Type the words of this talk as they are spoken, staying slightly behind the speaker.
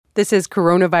This is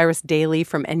Coronavirus Daily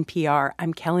from NPR.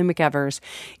 I'm Kelly McEvers.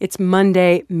 It's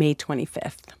Monday, May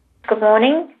 25th. Good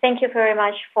morning. Thank you very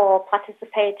much for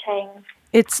participating.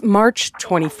 It's March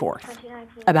 24th,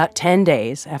 about 10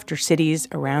 days after cities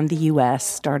around the U.S.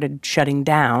 started shutting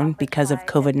down because of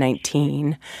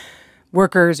COVID-19.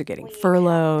 Workers are getting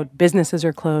furloughed, businesses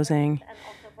are closing,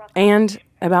 and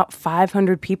about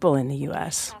 500 people in the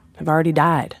U.S. have already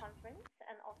died.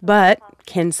 But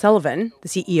Ken Sullivan, the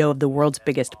CEO of the world's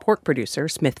biggest pork producer,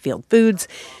 Smithfield Foods,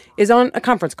 is on a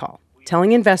conference call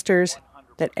telling investors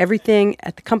that everything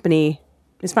at the company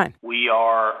is fine. We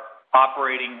are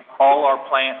operating all our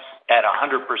plants at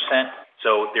 100%,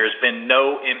 so there's been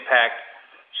no impact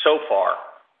so far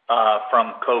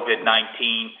from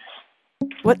COVID-19.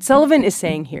 What Sullivan is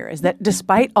saying here is that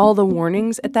despite all the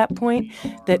warnings at that point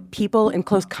that people in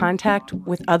close contact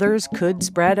with others could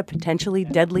spread a potentially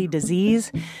deadly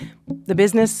disease, the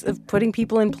business of putting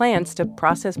people in plants to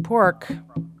process pork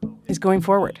is going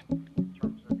forward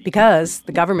because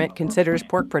the government considers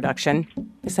pork production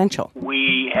essential.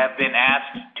 We have been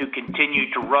asked to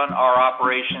continue to run our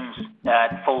operations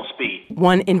at full speed.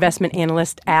 One investment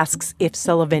analyst asks if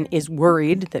Sullivan is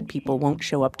worried that people won't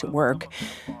show up to work.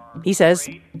 He says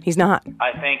he's not.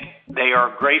 I think they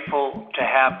are grateful to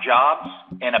have jobs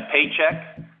and a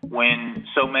paycheck when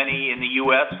so many in the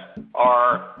U.S.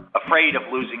 are afraid of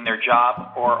losing their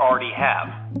job or already have.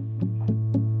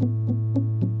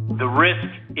 The risk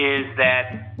is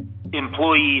that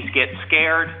employees get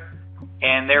scared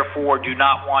and therefore do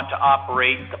not want to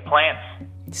operate the plants.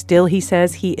 Still, he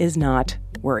says he is not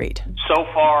worried. So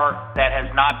far, that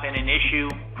has not been an issue.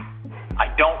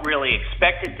 I don't really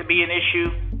expect it to be an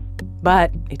issue.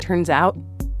 But it turns out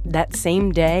that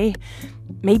same day,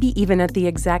 maybe even at the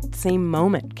exact same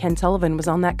moment Ken Sullivan was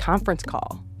on that conference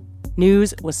call,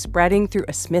 news was spreading through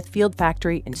a Smithfield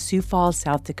factory in Sioux Falls,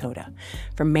 South Dakota,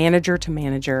 from manager to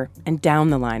manager and down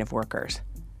the line of workers.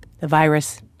 The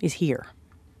virus is here.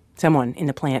 Someone in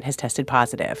the plant has tested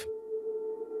positive.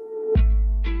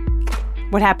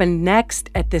 What happened next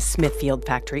at this Smithfield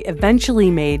factory eventually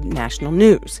made national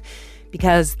news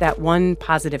because that one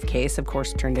positive case, of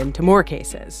course, turned into more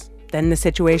cases. Then the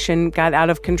situation got out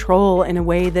of control in a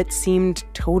way that seemed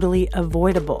totally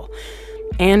avoidable.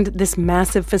 And this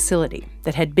massive facility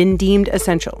that had been deemed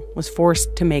essential was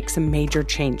forced to make some major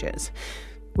changes,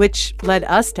 which led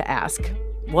us to ask,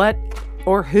 what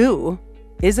or who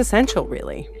is essential,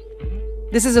 really?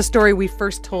 This is a story we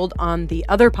first told on the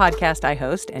other podcast I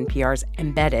host, NPR's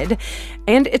Embedded,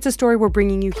 and it's a story we're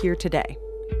bringing you here today.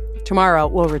 Tomorrow,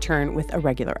 we'll return with a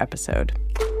regular episode.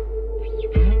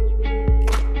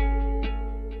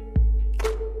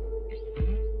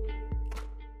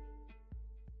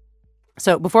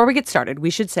 So before we get started,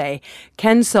 we should say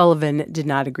Ken Sullivan did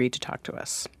not agree to talk to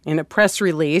us. In a press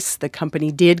release, the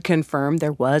company did confirm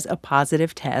there was a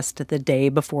positive test the day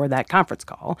before that conference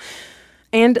call.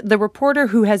 And the reporter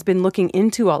who has been looking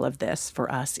into all of this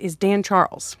for us is Dan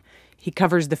Charles. He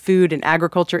covers the food and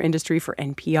agriculture industry for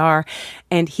NPR,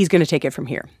 and he's going to take it from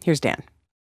here. Here's Dan.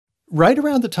 Right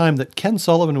around the time that Ken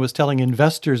Sullivan was telling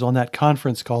investors on that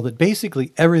conference call that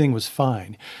basically everything was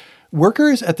fine,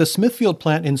 workers at the Smithfield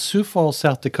plant in Sioux Falls,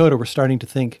 South Dakota were starting to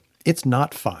think it's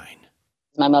not fine.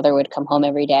 My mother would come home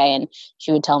every day and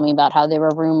she would tell me about how there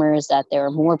were rumors that there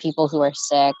were more people who were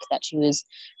sick, that she was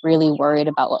really worried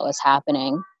about what was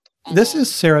happening. This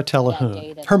is Sarah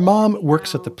Telehun. Her mom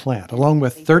works at the plant, along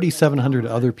with 3,700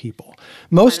 other people.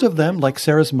 Most of them, like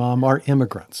Sarah's mom, are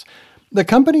immigrants. The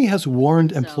company has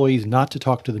warned employees not to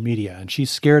talk to the media, and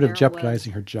she's scared of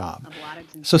jeopardizing her job.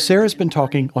 So Sarah's been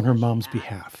talking on her mom's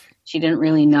behalf. She didn't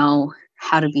really know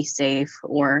how to be safe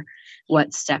or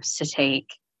what steps to take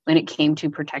when it came to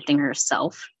protecting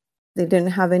herself. They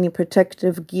didn't have any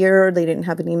protective gear. They didn't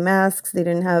have any masks. They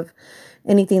didn't have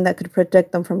anything that could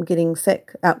protect them from getting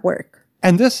sick at work.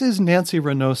 And this is Nancy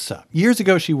Reynosa. Years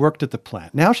ago, she worked at the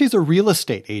plant. Now she's a real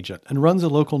estate agent and runs a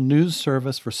local news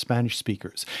service for Spanish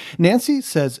speakers. Nancy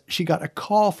says she got a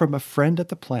call from a friend at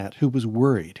the plant who was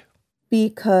worried.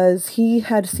 Because he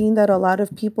had seen that a lot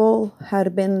of people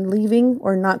had been leaving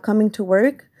or not coming to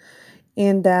work,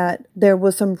 and that there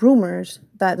was some rumors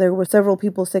that there were several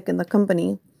people sick in the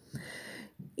company,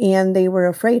 and they were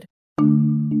afraid.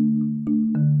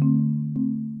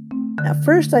 At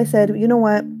first I said, you know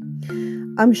what,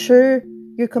 I'm sure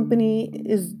your company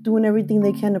is doing everything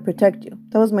they can to protect you.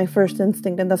 That was my first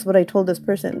instinct, and that's what I told this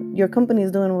person. Your company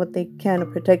is doing what they can to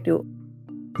protect you.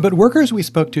 But workers we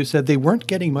spoke to said they weren't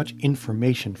getting much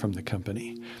information from the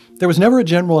company. There was never a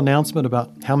general announcement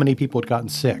about how many people had gotten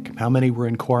sick, how many were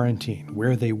in quarantine,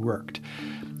 where they worked.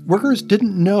 Workers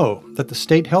didn't know that the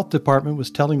state health department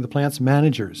was telling the plant's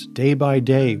managers day by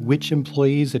day which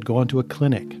employees had gone to a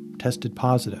clinic, tested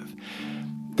positive.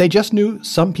 They just knew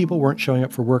some people weren't showing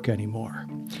up for work anymore.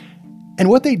 And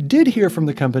what they did hear from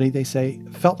the company, they say,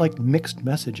 felt like mixed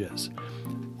messages.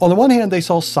 On the one hand, they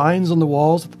saw signs on the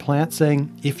walls at the plant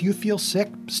saying, if you feel sick,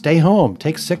 stay home,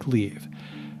 take sick leave.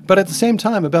 But at the same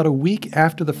time, about a week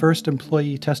after the first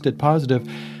employee tested positive,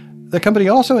 the company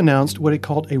also announced what it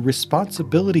called a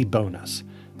responsibility bonus,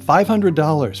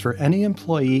 $500 for any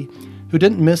employee who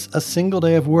didn't miss a single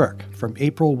day of work from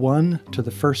April 1 to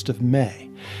the 1st of May.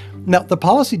 Now, the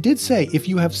policy did say if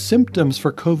you have symptoms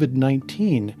for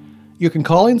COVID-19, you can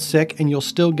call in sick and you'll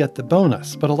still get the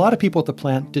bonus, but a lot of people at the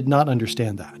plant did not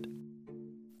understand that.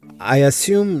 I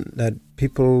assume that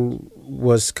people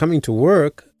was coming to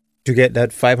work to get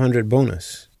that $500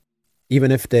 bonus, even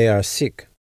if they are sick.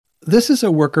 This is a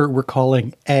worker we're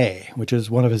calling A, which is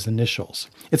one of his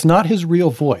initials. It's not his real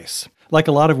voice. Like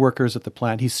a lot of workers at the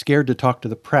plant, he's scared to talk to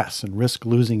the press and risk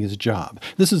losing his job.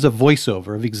 This is a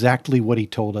voiceover of exactly what he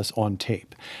told us on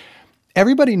tape.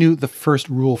 Everybody knew the first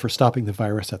rule for stopping the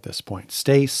virus at this point: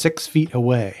 stay 6 feet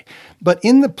away. But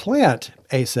in the plant,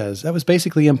 A says, that was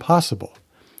basically impossible.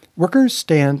 Workers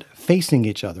stand facing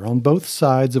each other on both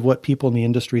sides of what people in the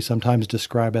industry sometimes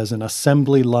describe as an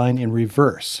assembly line in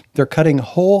reverse. They're cutting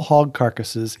whole hog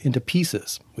carcasses into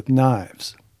pieces with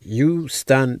knives. You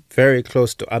stand very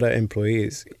close to other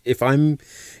employees. If I'm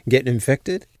getting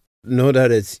infected, know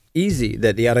that it's easy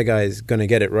that the other guy is going to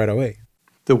get it right away.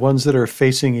 The ones that are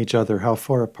facing each other, how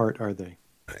far apart are they?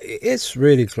 It's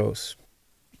really close.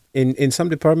 In some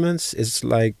departments, it's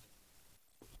like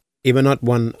even not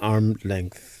 1 arm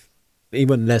length,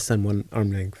 even less than 1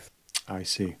 arm length. I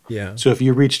see. Yeah. So if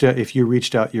you reached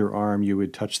out your arm, you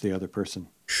would touch the other person.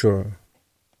 Sure.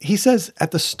 He says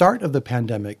at the start of the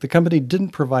pandemic, the company didn't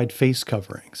provide face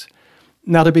coverings.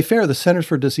 Now, to be fair, the Centers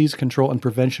for Disease Control and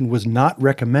Prevention was not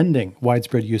recommending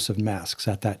widespread use of masks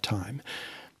at that time.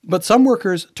 But some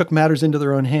workers took matters into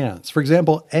their own hands. For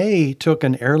example, A took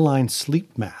an airline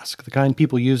sleep mask, the kind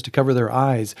people use to cover their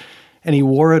eyes, and he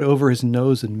wore it over his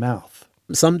nose and mouth.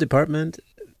 Some department,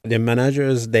 the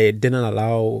managers, they didn't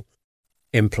allow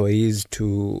employees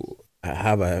to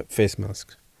have a face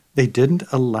mask. They didn't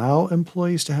allow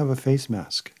employees to have a face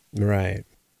mask? Right.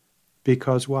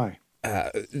 Because why?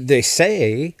 They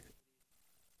say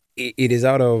it is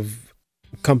out of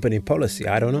company policy.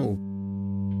 I don't know.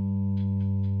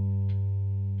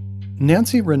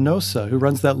 Nancy Reynosa, who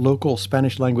runs that local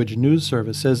Spanish-language news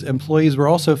service, says employees were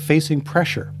also facing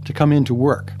pressure to come into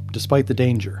work, despite the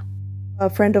danger. A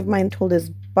friend of mine told his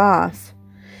boss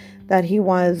that he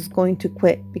was going to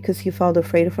quit because he felt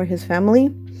afraid for his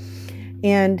family.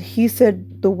 And he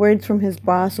said the words from his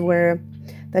boss were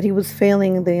that he was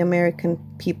failing the American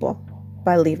people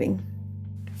by leaving.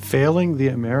 Failing the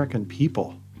American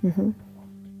people? Mm-hmm.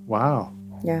 Wow.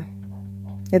 Yeah.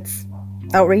 It's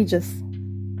outrageous.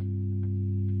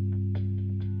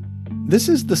 This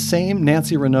is the same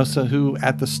Nancy Reynosa who,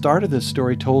 at the start of this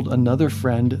story, told another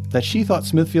friend that she thought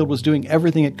Smithfield was doing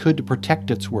everything it could to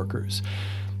protect its workers.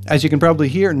 As you can probably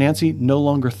hear, Nancy no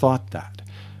longer thought that.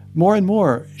 More and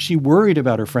more, she worried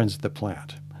about her friends at the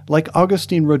plant, like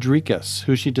Agustin Rodriguez,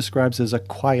 who she describes as a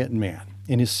quiet man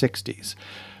in his 60s.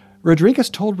 Rodriguez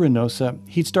told Reynosa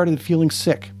he'd started feeling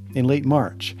sick in late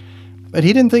March, but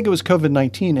he didn't think it was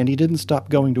COVID-19 and he didn't stop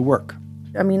going to work.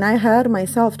 I mean, I had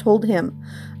myself told him,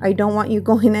 I don't want you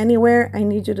going anywhere. I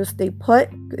need you to stay put.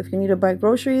 If you need to buy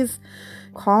groceries,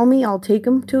 call me. I'll take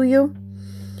them to you.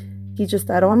 He just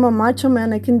thought, oh, I'm a macho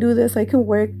man. I can do this. I can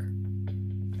work.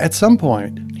 At some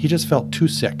point, he just felt too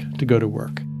sick to go to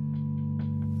work.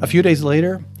 A few days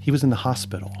later, he was in the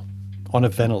hospital on a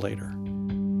ventilator.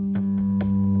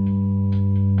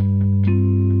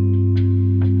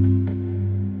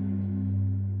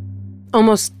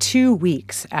 Almost 2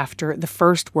 weeks after the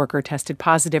first worker tested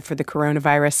positive for the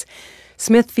coronavirus,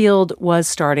 Smithfield was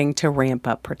starting to ramp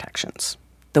up protections.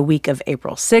 The week of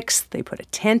April 6th, they put a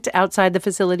tent outside the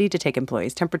facility to take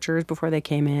employees' temperatures before they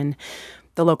came in.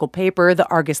 The local paper, the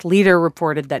Argus Leader,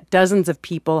 reported that dozens of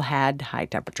people had high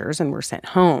temperatures and were sent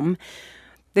home.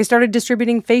 They started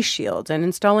distributing face shields and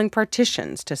installing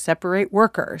partitions to separate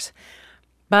workers.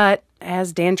 But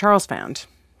as Dan Charles found,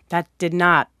 that did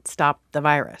not stop the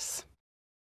virus.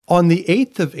 On the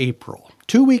 8th of April,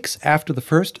 2 weeks after the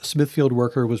first Smithfield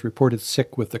worker was reported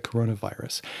sick with the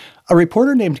coronavirus, a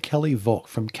reporter named Kelly Volk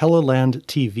from Kelloland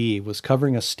TV was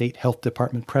covering a state health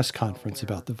department press conference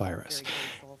about the virus.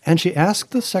 And she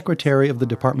asked the Secretary of the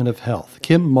Department of Health,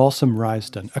 Kim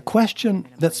Malsom-Risdon, a question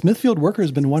that Smithfield workers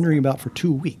have been wondering about for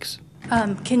 2 weeks.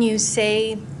 Can you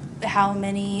say how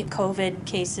many COVID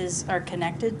cases are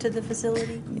connected to the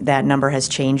facility? That number has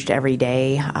changed every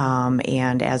day,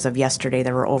 and as of yesterday,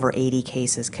 there were over 80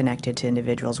 cases connected to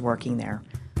individuals working there.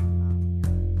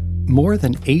 More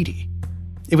than 80.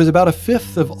 It was about a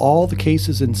fifth of all the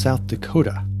cases in South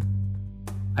Dakota.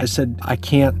 I said, I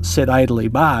can't sit idly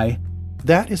by.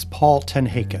 That is Paul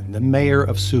TenHaken, the mayor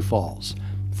of Sioux Falls.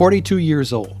 42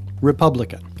 years old,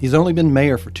 Republican. He's only been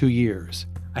mayor for 2 years.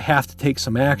 I have to take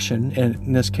some action, and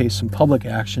in this case, some public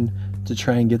action, to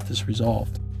try and get this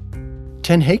resolved.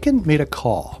 TenHaken made a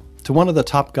call to one of the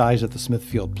top guys at the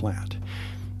Smithfield plant.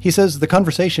 He says the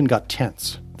conversation got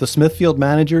tense. The Smithfield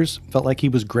managers felt like he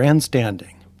was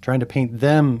grandstanding, trying to paint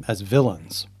them as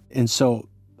villains. And so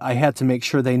I had to make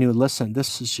sure they knew, listen,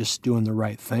 this is just doing the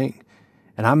right thing.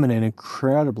 And I'm in an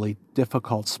incredibly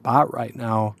difficult spot right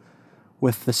now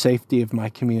with the safety of my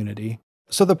community.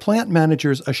 So the plant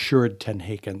managers assured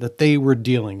TenHaken that they were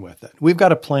dealing with it. We've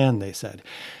got a plan, they said.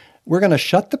 We're going to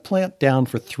shut the plant down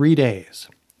for 3 days,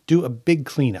 do a big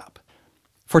cleanup.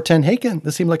 For TenHaken,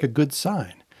 this seemed like a good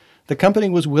sign. The company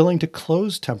was willing to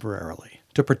close temporarily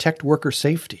to protect worker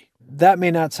safety. That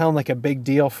may not sound like a big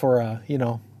deal for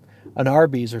an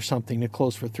Arby's or something to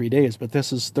close for 3 days, but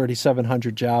this is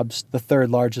 3,700 jobs, the third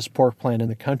largest pork plant in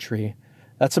the country.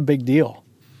 That's a big deal.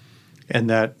 And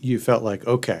that you felt like,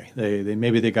 okay, they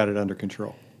maybe they got it under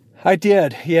control. I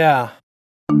did, yeah.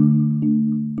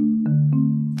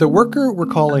 The worker we're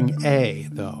calling A,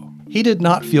 though, he did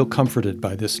not feel comforted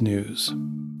by this news.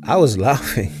 I was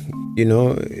laughing.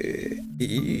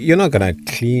 You're not going to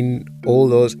clean all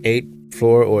those 8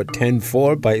 floor or 10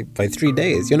 floor by 3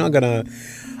 days. You're not going to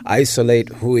isolate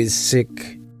who is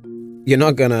sick. You're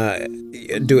not going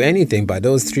to do anything by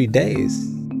those 3 days.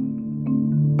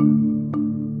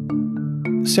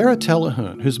 Sarah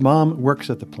Telehun, whose mom works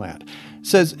at the plant,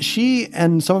 says she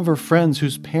and some of her friends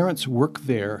whose parents work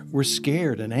there were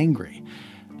scared and angry.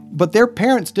 But their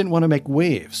parents didn't want to make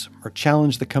waves or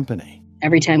challenge the company.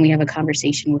 Every time we have a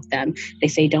conversation with them, they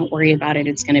say, don't worry about it,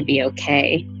 it's going to be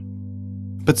okay.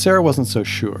 But Sarah wasn't so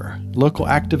sure. Local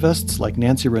activists like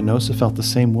Nancy Reynosa felt the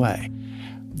same way.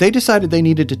 They decided they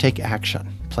needed to take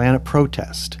action, plan a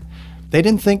protest. They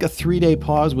didn't think a 3-day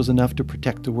pause was enough to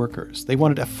protect the workers. They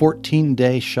wanted a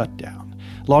 14-day shutdown,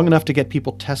 long enough to get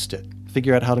people tested,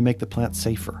 figure out how to make the plant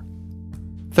safer.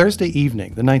 Thursday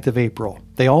evening, the 9th of April,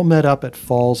 they all met up at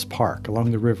Falls Park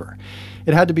along the river.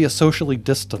 It had to be a socially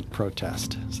distant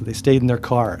protest, so they stayed in their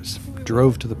cars,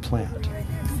 drove to the plant.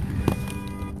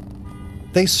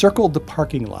 They circled the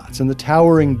parking lots and the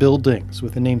towering buildings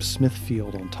with the name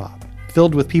Smithfield on top,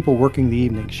 filled with people working the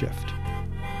evening shift.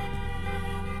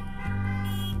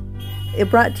 It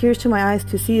brought tears to my eyes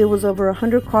to see it was over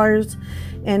 100 cars,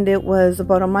 and it was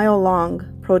about a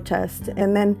mile-long protest.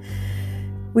 And then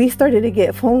we started to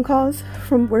get phone calls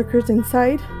from workers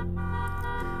inside,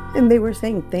 and they were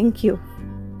saying, thank you.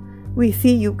 We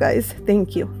see you guys,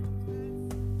 thank you.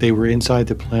 They were inside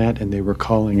the plant and they were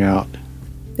calling out.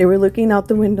 They were looking out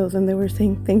the windows and they were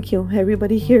saying, thank you.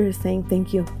 Everybody here is saying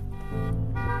thank you.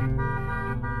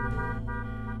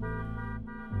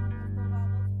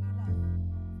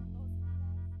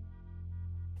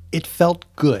 It felt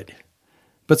good.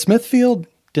 But Smithfield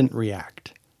didn't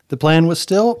react. The plan was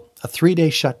still a 3-day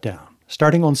shutdown,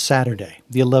 starting on Saturday,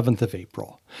 the 11th of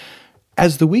April.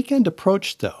 As the weekend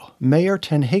approached, though, Mayor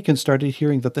TenHaken started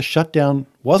hearing that the shutdown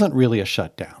wasn't really a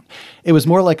shutdown. It was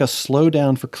more like a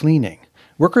slowdown for cleaning.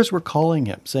 Workers were calling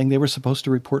him, saying they were supposed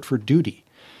to report for duty.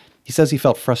 He says he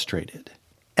felt frustrated.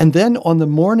 And then on the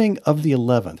morning of the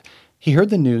 11th, he heard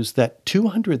the news that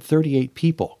 238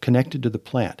 people connected to the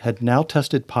plant had now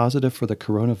tested positive for the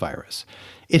coronavirus.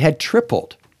 It had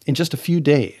tripled in just a few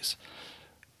days.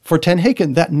 For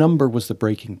TenHaken, that number was the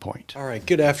breaking point. All right,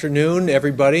 good afternoon,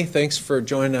 everybody. Thanks for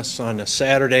joining us on a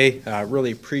Saturday. I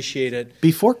really appreciate it.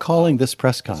 Before calling this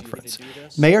press conference,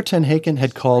 Mayor TenHaken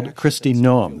had called Kristi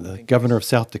Noem, the governor of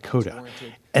South Dakota,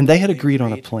 and they had agreed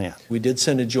on a plan. We did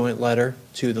send a joint letter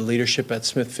to the leadership at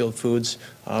Smithfield Foods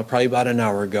probably about an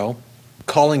hour ago,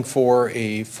 calling for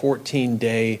a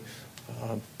 14-day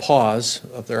pause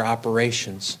of their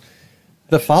operations.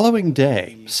 The following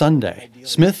day, Sunday,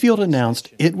 Smithfield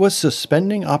announced it was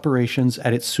suspending operations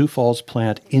at its Sioux Falls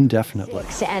plant indefinitely.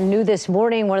 And new this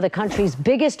morning, one of the country's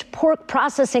biggest pork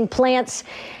processing plants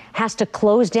has to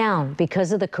close down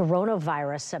because of the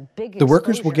coronavirus. The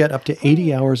workers will get up to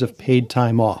 80 hours of paid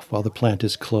time off while the plant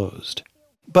is closed.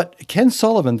 But Ken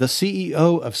Sullivan, the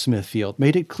CEO of Smithfield,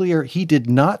 made it clear he did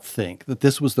not think that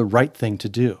this was the right thing to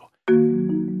do.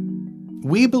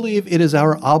 We believe it is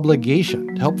our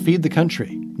obligation to help feed the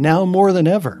country, now more than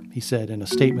ever, he said in a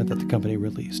statement that the company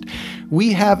released.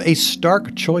 We have a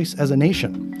stark choice as a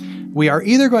nation. We are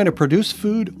either going to produce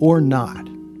food or not,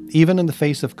 even in the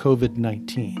face of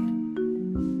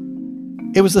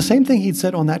COVID-19. It was the same thing he'd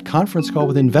said on that conference call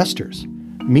with investors.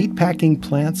 Meatpacking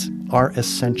plants are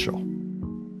essential.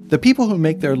 The people who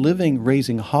make their living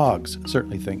raising hogs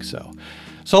certainly think so.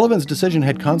 Sullivan's decision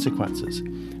had consequences.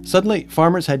 Suddenly,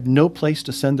 farmers had no place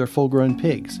to send their full-grown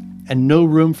pigs and no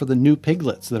room for the new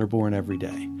piglets that are born every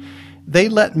day. They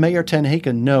let Mayor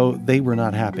Tenhaken know they were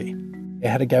not happy. I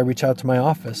had a guy reach out to my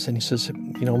office and he says,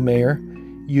 Mayor,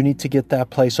 you need to get that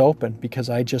place open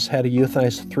because I just had to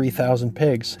euthanize 3,000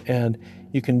 pigs and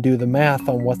you can do the math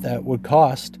on what that would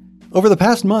cost. Over the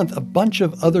past month, a bunch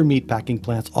of other meatpacking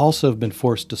plants also have been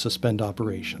forced to suspend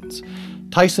operations.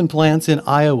 Tyson plants in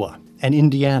Iowa and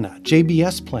Indiana,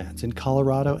 JBS plants in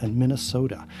Colorado and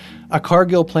Minnesota, a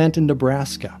Cargill plant in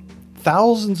Nebraska.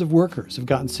 Thousands of workers have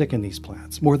gotten sick in these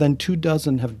plants. More than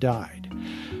 24 have died.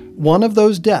 One of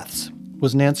those deaths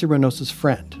was Nancy Reynosa's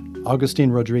friend,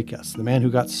 Agustin Rodriguez, the man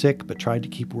who got sick but tried to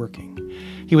keep working.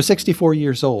 He was 64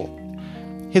 years old.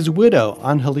 His widow,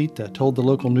 Angelita, told the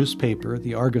local newspaper,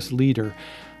 the Argus Leader,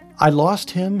 "I lost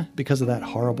him because of that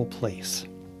horrible place."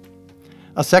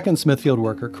 A second Smithfield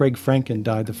worker, Craig Franken,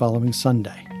 died the following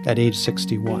Sunday at age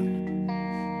 61.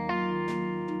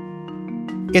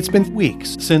 It's been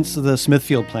weeks since the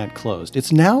Smithfield plant closed.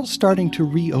 It's now starting to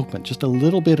reopen just a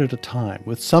little bit at a time,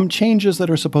 with some changes that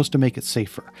are supposed to make it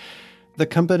safer. The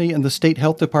company and the state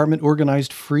health department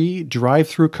organized free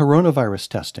drive-through coronavirus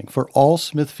testing for all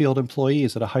Smithfield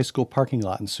employees at a high school parking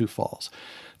lot in Sioux Falls.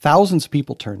 Thousands of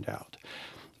people turned out.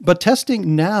 But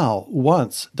testing now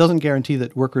once doesn't guarantee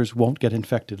that workers won't get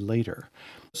infected later.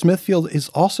 Smithfield is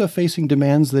also facing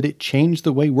demands that it change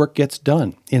the way work gets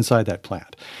done inside that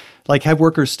plant, like have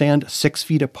workers stand 6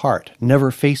 feet apart,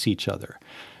 never face each other.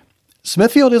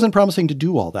 Smithfield isn't promising to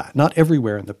do all that, not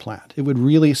everywhere in the plant. It would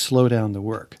really slow down the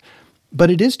work. But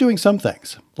it is doing some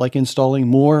things, like installing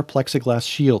more plexiglass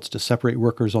shields to separate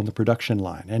workers on the production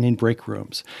line and in break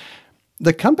rooms.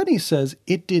 The company says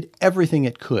it did everything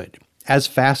it could, as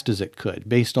fast as it could,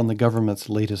 based on the government's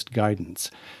latest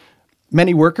guidance.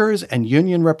 Many workers and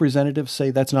union representatives say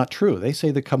that's not true. They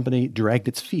say the company dragged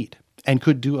its feet and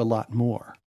could do a lot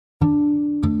more.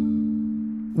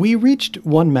 We reached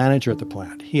one manager at the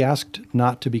plant. He asked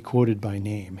not to be quoted by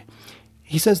name.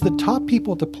 He says the top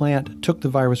people at the plant took the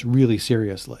virus really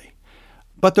seriously.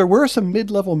 But there were some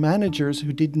mid-level managers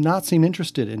who did not seem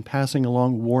interested in passing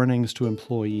along warnings to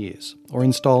employees or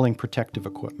installing protective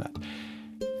equipment.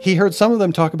 He heard some of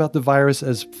them talk about the virus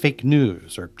as fake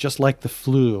news or just like the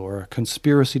flu or a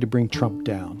conspiracy to bring Trump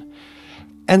down.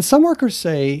 And some workers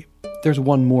say there's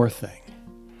one more thing.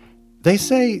 They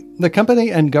say the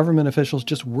company and government officials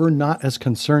just were not as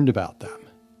concerned about them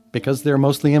because they're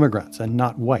mostly immigrants and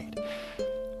not white.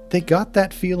 They got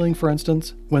that feeling, for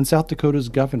instance, when South Dakota's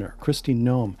governor, Kristi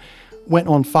Noem, went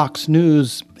on Fox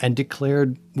News and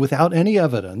declared, without any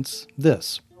evidence,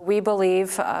 this. We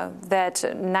believe that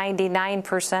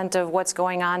 99% of what's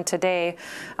going on today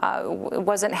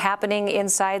wasn't happening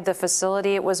inside the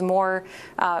facility. It was more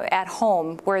at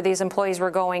home, where these employees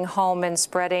were going home and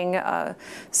spreading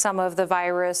some of the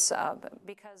virus.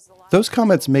 Those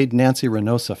comments made Nancy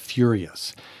Reynosa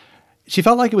furious. She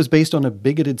felt like it was based on a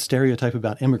bigoted stereotype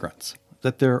about immigrants,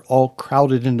 that they're all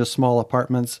crowded into small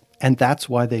apartments, and that's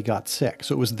why they got sick.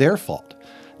 So it was their fault,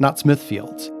 not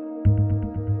Smithfield's.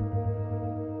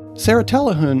 Sarah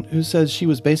Telehun, who says she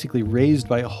was basically raised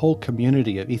by a whole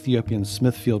community of Ethiopian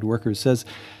Smithfield workers, says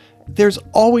there's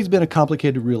always been a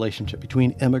complicated relationship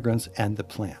between immigrants and the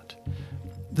plant.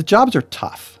 The jobs are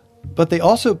tough, but they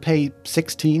also pay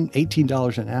 $16,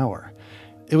 $18 an hour.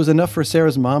 It was enough for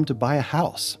Sarah's mom to buy a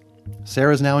house.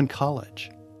 Sarah's now in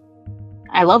college.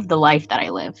 I love the life that I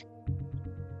live.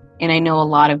 And I know a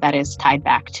lot of that is tied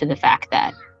back to the fact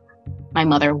that my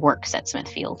mother works at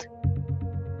Smithfield.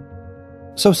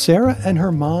 So Sarah and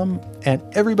her mom and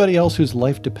everybody else whose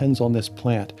life depends on this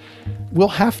plant will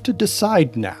have to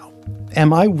decide now,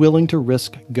 am I willing to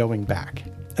risk going back?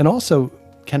 And also,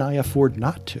 can I afford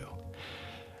not to?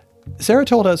 Sarah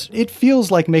told us it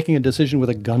feels like making a decision with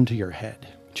a gun to your head,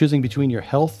 choosing between your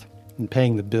health and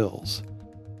paying the bills.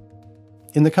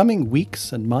 In the coming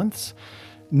weeks and months,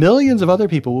 millions of other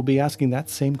people will be asking that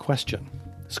same question.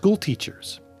 School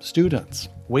teachers, students,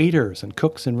 waiters, and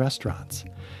cooks in restaurants.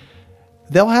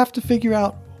 They'll have to figure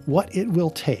out what it will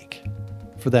take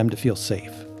for them to feel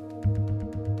safe.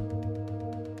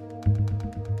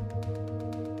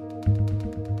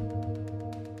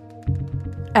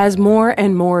 As more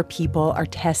and more people are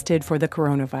tested for the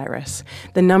coronavirus,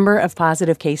 the number of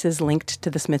positive cases linked to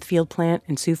the Smithfield plant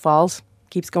in Sioux Falls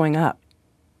keeps going up.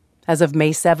 As of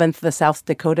May 7th, the South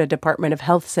Dakota Department of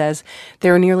Health says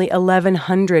there are nearly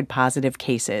 1,100 positive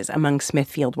cases among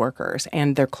Smithfield workers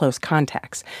and their close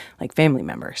contacts, like family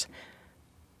members.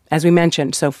 As we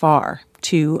mentioned, so far,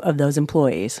 2 of those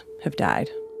employees have died.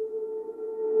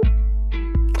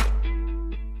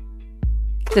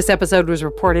 This episode was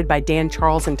reported by Dan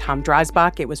Charles and Tom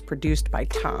Dreisbach. It was produced by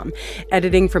Tom.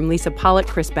 Editing from Lisa Pollock,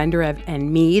 Chris Benderev,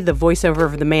 and me. The voiceover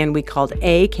of the man we called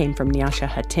A came from Nyasha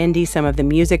Hatendi. Some of the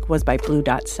music was by Blue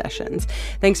Dot Sessions.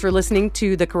 Thanks for listening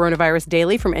to the Coronavirus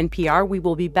Daily from NPR. We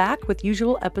will be back with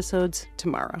usual episodes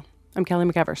tomorrow. I'm Kelly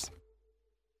McEvers.